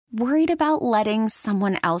Worried about letting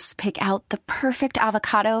someone else pick out the perfect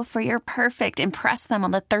avocado for your perfect impress them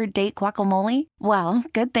on the third date guacamole? Well,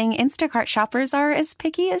 good thing Instacart shoppers are as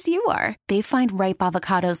picky as you are. They find ripe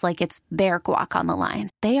avocados like it's their guac on the line.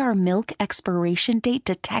 They are milk expiration date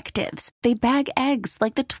detectives. They bag eggs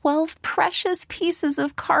like the 12 precious pieces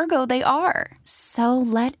of cargo they are. So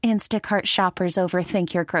let Instacart shoppers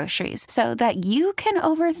overthink your groceries so that you can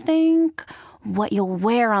overthink what you'll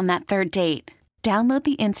wear on that third date. Download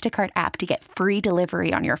the Instacart app to get free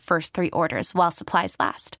delivery on your first 3 orders while supplies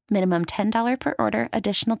last. Minimum $10 per order.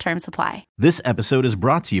 Additional terms apply. This episode is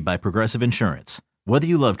brought to you by Progressive Insurance. Whether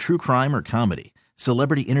you love true crime or comedy,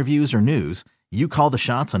 celebrity interviews or news, you call the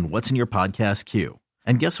shots on what's in your podcast queue.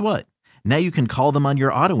 And guess what? Now you can call them on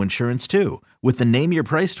your auto insurance too with the Name Your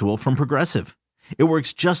Price tool from Progressive. It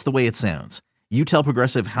works just the way it sounds. You tell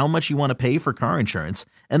Progressive how much you want to pay for car insurance,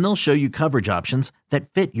 and they'll show you coverage options that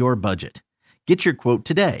fit your budget. Get your quote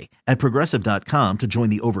today at Progressive.com to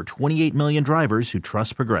join the over 28 million drivers who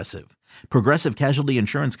trust Progressive. Progressive Casualty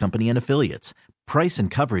Insurance Company and Affiliates. Price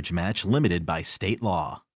and coverage match limited by state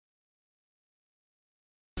law.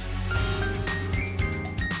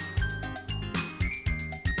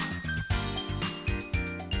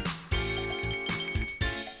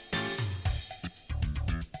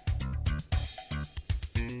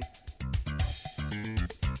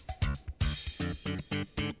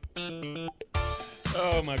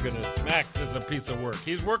 Oh, my goodness. Max is a piece of work.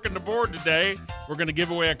 He's working the board today. We're going to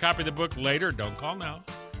give away a copy of the book later. Don't call now.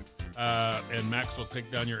 And Max will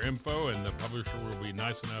take down your info, and the publisher will be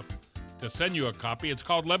nice enough to send you a copy. It's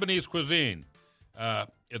called Lebanese Cuisine.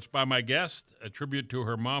 It's by my guest, a tribute to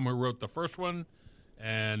her mom who wrote the first one.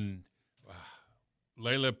 And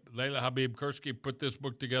Leila Habib Kursky put this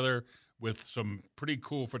book together with some pretty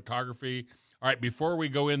cool photography. All right, before we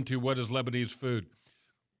go into what is Lebanese food,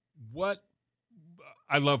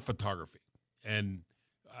 I love photography, and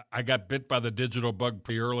I got bit by the digital bug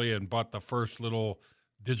pretty early and bought the first little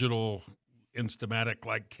digital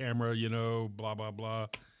Instamatic-like camera, blah, blah, blah.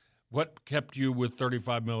 What kept you with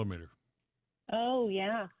 35 millimeter? Oh,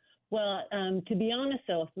 yeah. Well, to be honest,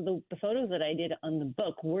 though, the photos that I did on the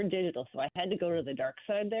book were digital, so I had to go to the dark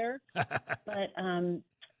side there. But,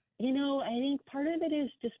 I think part of it is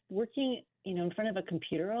just working in front of a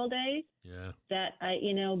computer all day. Yeah. That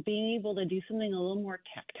being able to do something a little more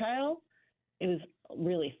tactile, it was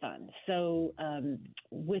really fun. So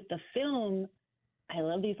with the film, I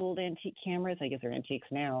love these old antique cameras. I guess they're antiques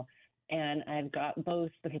now. And I've got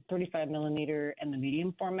both the 35 millimeter and the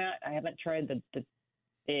medium format. I haven't tried the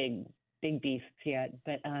big beasts yet.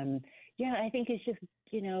 But I think it's just,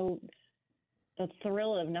 the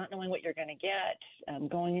thrill of not knowing what you're going to get,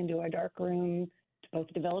 going into a dark room, to both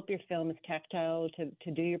develop your film is tactile,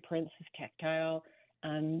 to do your prints is tactile.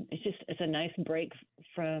 It's a nice break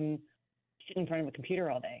from sitting in front of a computer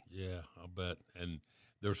all day. Yeah, I'll bet. And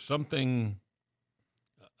there's something,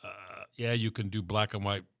 you can do black and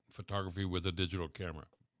white photography with a digital camera,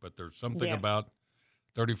 but there's something about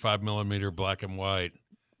 35 millimeter black and white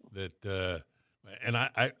that, and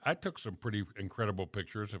I took some pretty incredible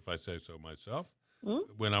pictures, if I say so myself,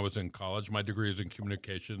 when I was in college. My degree is in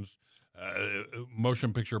communications,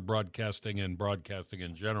 motion picture broadcasting and broadcasting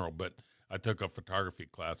in general, but I took a photography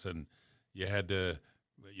class, and you had to,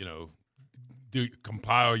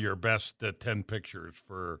 compile your best 10 pictures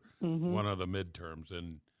for one of the midterms,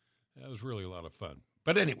 and that was really a lot of fun.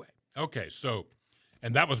 But anyway, okay, so,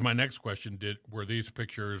 and that was my next question. Were these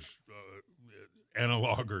pictures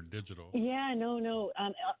analog or digital? Yeah, no.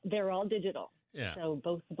 They're all digital. Yeah. So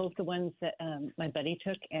both the ones that my buddy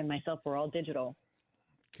took and myself were all digital.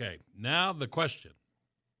 Okay. Now the question.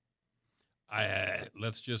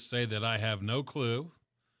 Let's just say that I have no clue.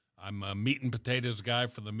 I'm a meat and potatoes guy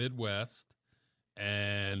from the Midwest.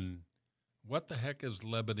 And what the heck is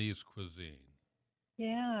Lebanese cuisine?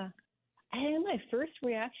 Yeah. And my first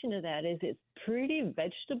reaction to that is it's pretty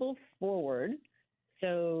vegetable forward.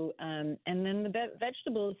 So, and then the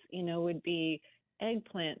vegetables, would be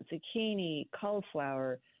eggplant, zucchini,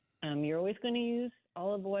 cauliflower. You're always going to use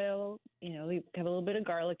olive oil. You have a little bit of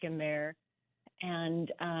garlic in there.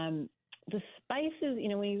 And the spices,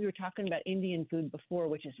 when you were talking about Indian food before,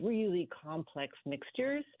 which is really complex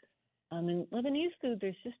mixtures, in Lebanese food,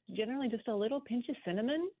 there's just generally just a little pinch of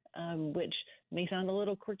cinnamon, which may sound a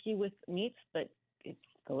little quirky with meats, but it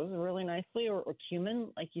goes really nicely, or cumin,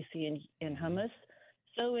 like you see in hummus.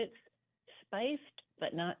 So it's spiced,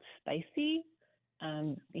 but not spicy.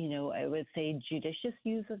 I would say judicious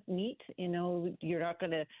use of meat. You're not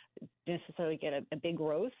going to necessarily get a big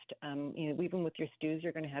roast. Even with your stews,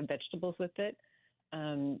 you're going to have vegetables with it.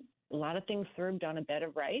 A lot of things served on a bed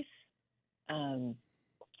of rice.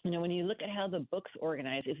 when you look at how the book's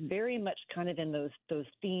organized, it's very much kind of in those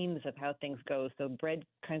themes of how things go. So bread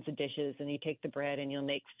kinds of dishes, and you take the bread and you'll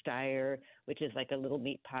make styer, which is like a little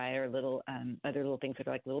meat pie, or little other little things that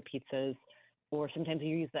are like little pizzas. Or sometimes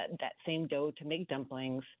you use that same dough to make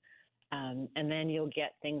dumplings. And then you'll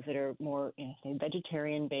get things that are more, say,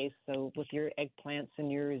 vegetarian based. So with your eggplants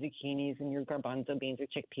and your zucchinis and your garbanzo beans or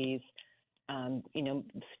chickpeas.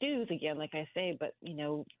 Stews again, like I say, but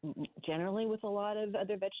generally with a lot of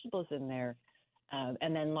other vegetables in there,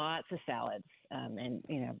 and then lots of salads, and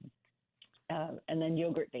then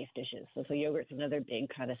yogurt-based dishes. So yogurt's another big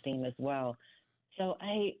kind of theme as well. So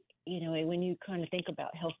when you kind of think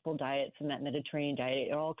about healthful diets and that Mediterranean diet,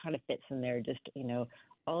 it all kind of fits in there. Just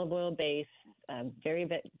olive oil based, very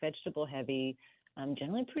vegetable heavy,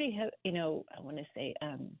 generally pretty I want to say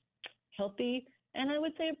healthy. And I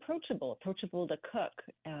would say approachable to cook.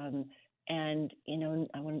 I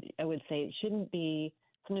would say it shouldn't be,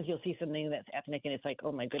 sometimes you'll see something that's ethnic and it's like,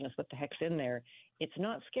 oh my goodness, what the heck's in there? It's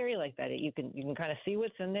not scary like that. You can kind of see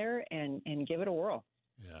what's in there and give it a whirl.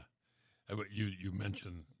 Yeah. You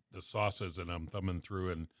mentioned the sauces, and I'm thumbing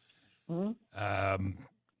through, and,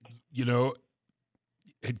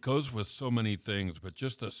 it goes with so many things, but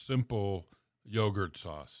just a simple yogurt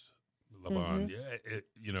sauce, Laban,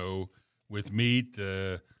 with meat,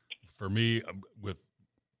 for me, with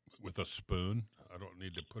a spoon. I don't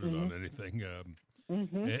need to put it on anything.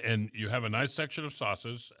 And you have a nice section of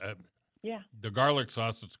sauces. The garlic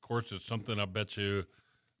sauce, of course, is something I bet you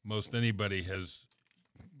most anybody has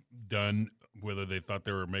done, whether they thought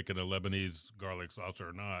they were making a Lebanese garlic sauce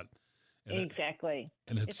or not. And exactly.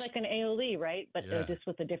 It's like an aioli, right? But just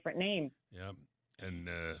with a different name. Yeah. And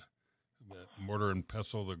mortar and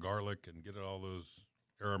pestle the garlic and get all those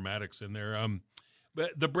aromatics in there.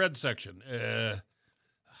 But the bread section,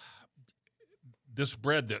 this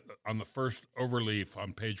bread that on the first overleaf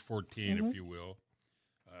on page 14, if you will,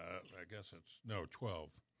 I guess 12.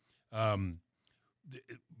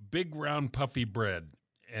 Big round puffy bread,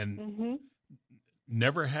 and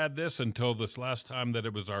never had this until this last time that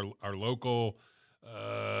it was our local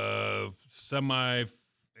semi.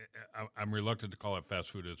 I'm reluctant to call it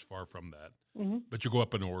fast food. It's far from that. But you go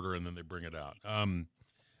up and order, and then they bring it out.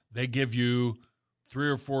 They give you 3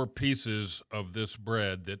 or 4 pieces of this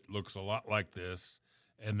bread that looks a lot like this,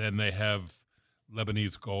 and then they have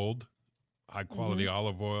Lebanese gold, high-quality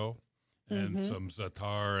olive oil, and some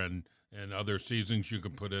za'atar and other seasonings you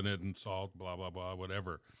can put in it, and salt, blah, blah, blah,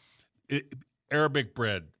 whatever. Arabic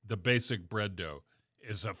bread, the basic bread dough,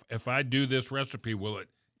 is if I do this recipe,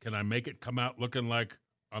 can I make it come out looking like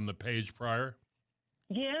on the page prior?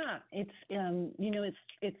 Yeah, it's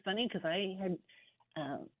it's funny because I had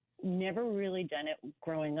never really done it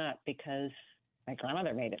growing up because my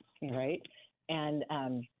grandmother made it, right? And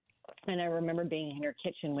I remember being in her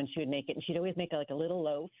kitchen when she would make it, and she'd always make like a little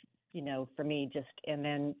loaf, for me, and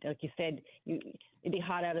then, like you said, it'd be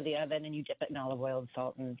hot out of the oven, and you dip it in olive oil and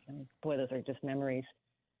salt, and boy, those are just memories.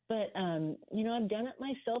 But, I've done it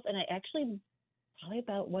myself, and I actually probably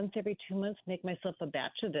about once every 2 months make myself a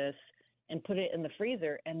batch of this and put it in the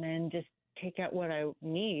freezer, and then just take out what I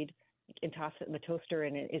need and toss it in the toaster,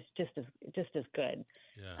 and it's just as good.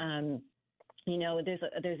 Yeah.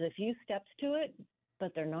 There's a few steps to it,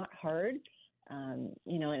 but they're not hard. And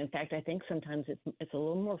in fact, I think sometimes it's a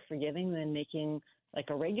little more forgiving than making like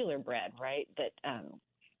a regular bread, right? That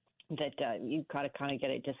you've got to kind of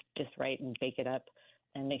get it just right and bake it up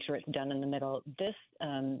and make sure it's done in the middle. This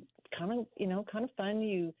kind of fun.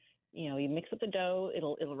 You mix up the dough.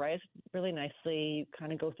 It'll rise really nicely. You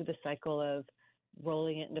kind of go through the cycle of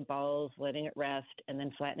rolling it into balls, letting it rest, and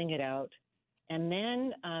then flattening it out. And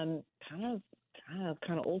then kind of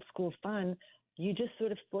old school fun. You just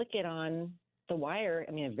sort of flick it on the wire.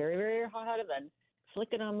 I mean, a very, very hot oven. Flick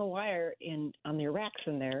it on the wire on your racks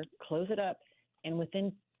in there. Close it up, and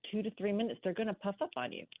within 2 to 3 minutes, they're going to puff up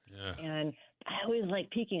on you. Yeah. And I always like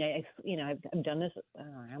peeking. I've done this I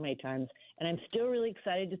don't know how many times, and I'm still really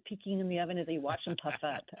excited just peeking in the oven as you watch them puff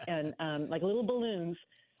up, and like little balloons.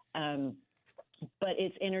 But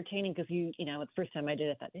it's entertaining because the first time I did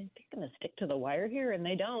it, I thought, they're going to stick to the wire here, and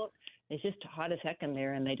they don't. It's just hot as heck in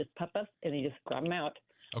there, and they just puff up, and you just grab them out.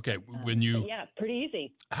 Okay, pretty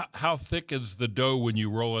easy. How thick is the dough when you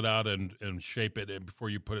roll it out and shape it before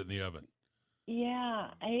you put it in the oven?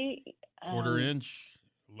 Yeah, quarter inch,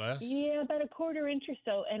 less. Yeah, about a quarter inch or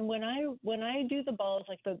so. And when I do the balls,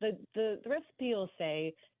 like the recipe will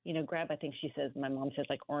say, grab. I think my mom says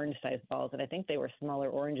like orange-sized balls, and I think they were smaller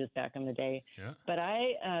oranges back in the day. Yeah. But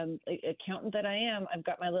accountant that I am, I've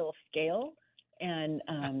got my little scale. and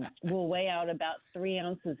will weigh out about 3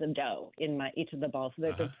 ounces of dough in each of the balls, so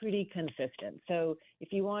that they're pretty consistent. So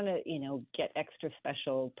if you want to, get extra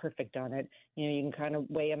special, perfect on it, you can kind of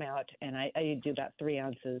weigh them out, and I do about 3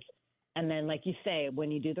 ounces. And then, like you say,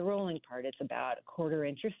 when you do the rolling part, it's about a 1/4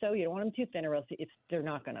 inch or so. You don't want them too thin, or else they're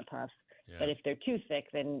not going to puff. Yeah. But if they're too thick,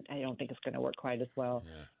 then I don't think it's going to work quite as well.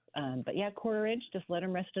 Yeah. But 1/4 inch, just let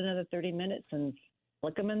them rest another 30 minutes and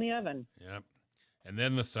flick them in the oven. Yep. And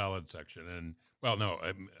then the salad section. And, well, no,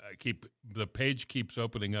 the page keeps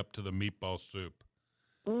opening up to the meatball soup.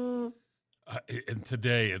 And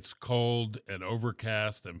today it's cold and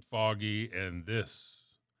overcast and foggy, and this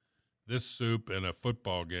soup and a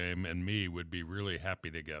football game and me would be really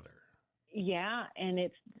happy together. Yeah, and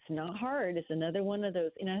it's not hard. It's another one of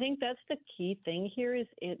those. And I think that's the key thing here is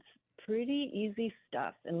it's pretty easy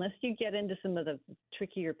stuff. Unless you get into some of the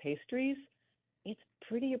trickier pastries, it's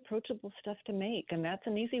pretty approachable stuff to make, and that's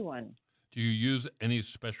an easy one. Do you use any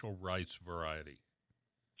special rice variety?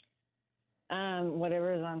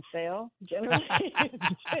 Whatever is on sale, generally.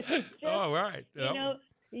 All right.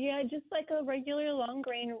 Just like a regular long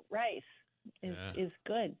grain rice is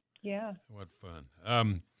good. Yeah. What fun.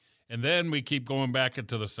 And then we keep going back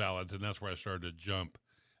into the salads, and that's where I started to jump.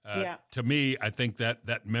 To me, I think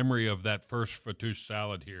that memory of that first fattoush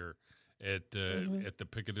salad here at the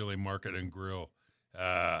Piccadilly Market and Grill,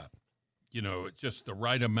 just the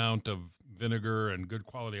right amount of vinegar and good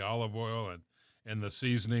quality olive oil and the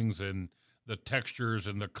seasonings and the textures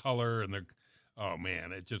and the color and oh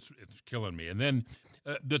man, it's killing me. And then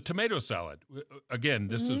the tomato salad. Again,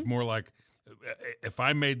 this is more like, if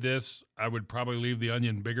I made this, I would probably leave the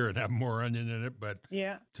onion bigger and have more onion in it. But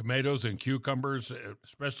tomatoes and cucumbers,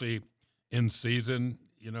 especially in season,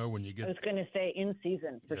 when you get. I was going to say in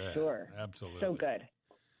season for sure. Absolutely. So good.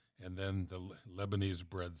 And then the Lebanese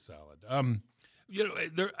bread salad.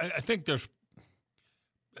 I think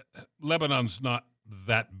Lebanon's not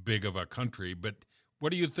that big of a country, but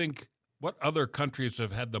what do you think? What other countries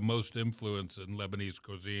have had the most influence in Lebanese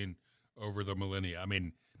cuisine over the millennia? I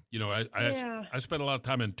mean, I spent a lot of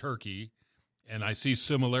time in Turkey, and I see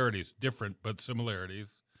similarities, different but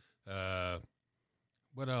similarities.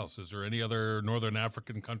 What else? Is there any other Northern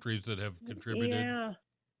African countries that have contributed? Yeah,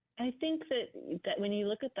 I think that when you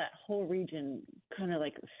look at that whole region, kind of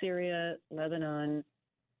like Syria, Lebanon,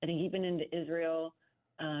 I think even into Israel,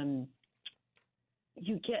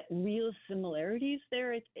 you get real similarities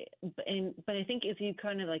there. But I think if you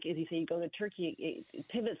kind of like, as you say, you go to Turkey, it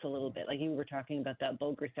pivots a little bit. Like you were talking about that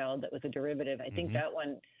bulgur salad that was a derivative. I think that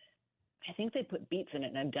one, I think they put beets in it,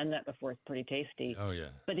 and I've done that before. It's pretty tasty. Oh, yeah.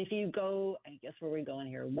 But if you go, I guess where we're going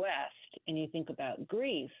here, west, and you think about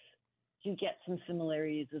Greece, you get some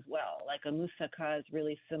similarities as well. Like a moussaka is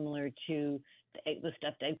really similar to the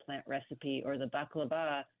stuffed eggplant recipe, or the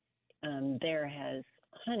baklava there has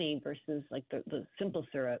honey versus like the simple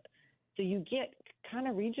syrup. So you get kind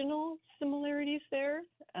of regional similarities there.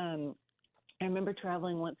 I remember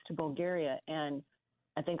traveling once to Bulgaria, and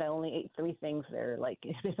I think I only ate 3 things there. Like,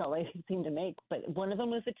 it's all I seemed to make. But one of them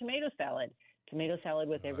was a tomato salad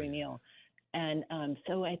with every meal. And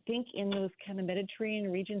so I think in those kind of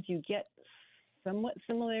Mediterranean regions, you get somewhat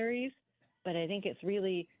similarities. But I think it's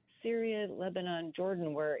really Syria, Lebanon,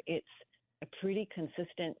 Jordan, where it's a pretty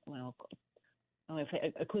consistent,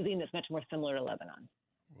 a cuisine that's much more similar to Lebanon.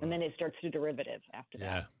 Wow. And then it starts to derivative after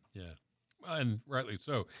that. Yeah. Well, and rightly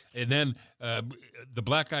so. And then the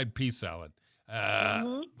black-eyed pea salad.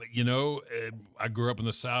 I grew up in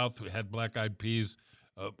the South. We had black-eyed peas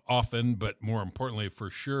often, but more importantly, for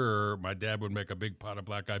sure, my dad would make a big pot of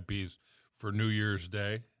black-eyed peas for New Year's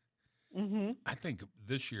Day. Mm-hmm. I think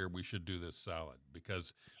this year we should do this salad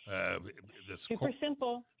because this super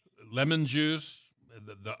simple. Lemon juice,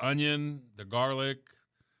 the onion, the garlic,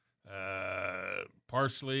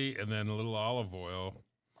 parsley, and then a little olive oil.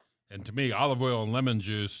 And to me, olive oil and lemon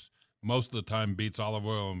juice most of the time beats olive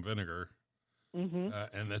oil and vinegar. Mm-hmm.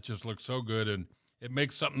 And that just looks so good. And it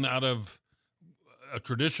makes something out of a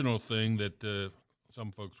traditional thing that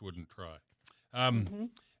some folks wouldn't try.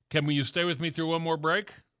 Can you stay with me through one more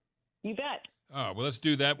break? You bet. Oh, well, let's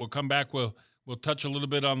do that. We'll come back. We'll touch a little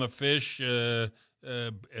bit on the fish. And,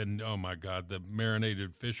 oh, my God, the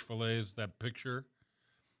marinated fish fillets, that picture.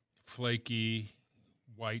 Flaky,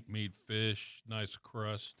 white meat fish, nice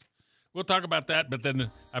crust. We'll talk about that, but then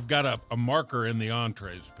I've got a marker in the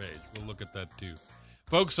entrees page. We'll look at that, too.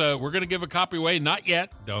 Folks, we're going to give a copy away. Not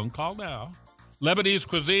yet. Don't call now. Lebanese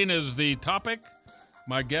cuisine is the topic.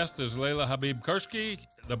 My guest is Leila Habib-Kursky.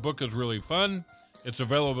 The book is really fun. It's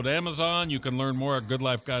available at Amazon. You can learn more at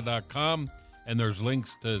goodlifeguy.com, and there's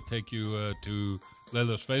links to take you to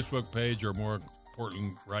Leila's Facebook page, or more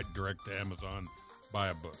important, right direct to Amazon, buy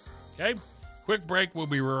a book. Okay? Quick break. We'll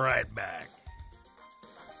be right back.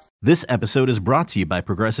 This episode is brought to you by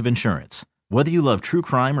Progressive Insurance. Whether you love true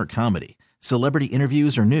crime or comedy, celebrity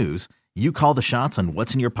interviews or news, you call the shots on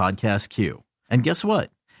what's in your podcast queue. And guess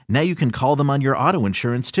what? Now you can call them on your auto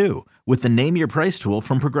insurance too with the Name Your Price tool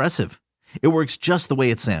from Progressive. It works just the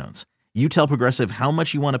way it sounds. You tell Progressive how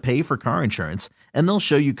much you want to pay for car insurance, and they'll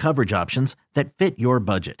show you coverage options that fit your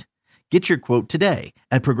budget. Get your quote today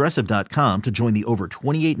at Progressive.com to join the over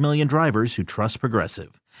 28 million drivers who trust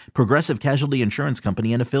Progressive. Progressive Casualty Insurance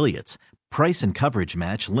Company and Affiliates. Price and coverage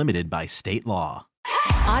match limited by state law.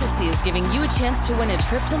 Odyssey is giving you a chance to win a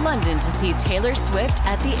trip to London to see Taylor Swift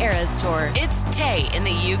at the Eras Tour. It's Tay in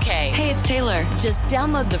the UK. Hey, it's Taylor. Just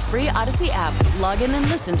download the free Odyssey app, log in and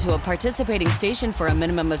listen to a participating station for a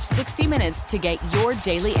minimum of 60 minutes to get your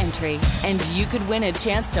daily entry. And you could win a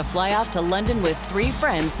chance to fly off to London with 3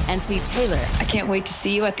 friends and see Taylor. I can't wait to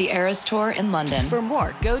see you at the Eras Tour in London. For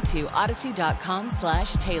more, go to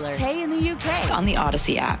odyssey.com/Taylor. Tay in the UK. It's on the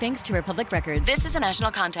Odyssey app. Thanks to Republic Records. This is a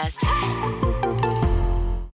national contest.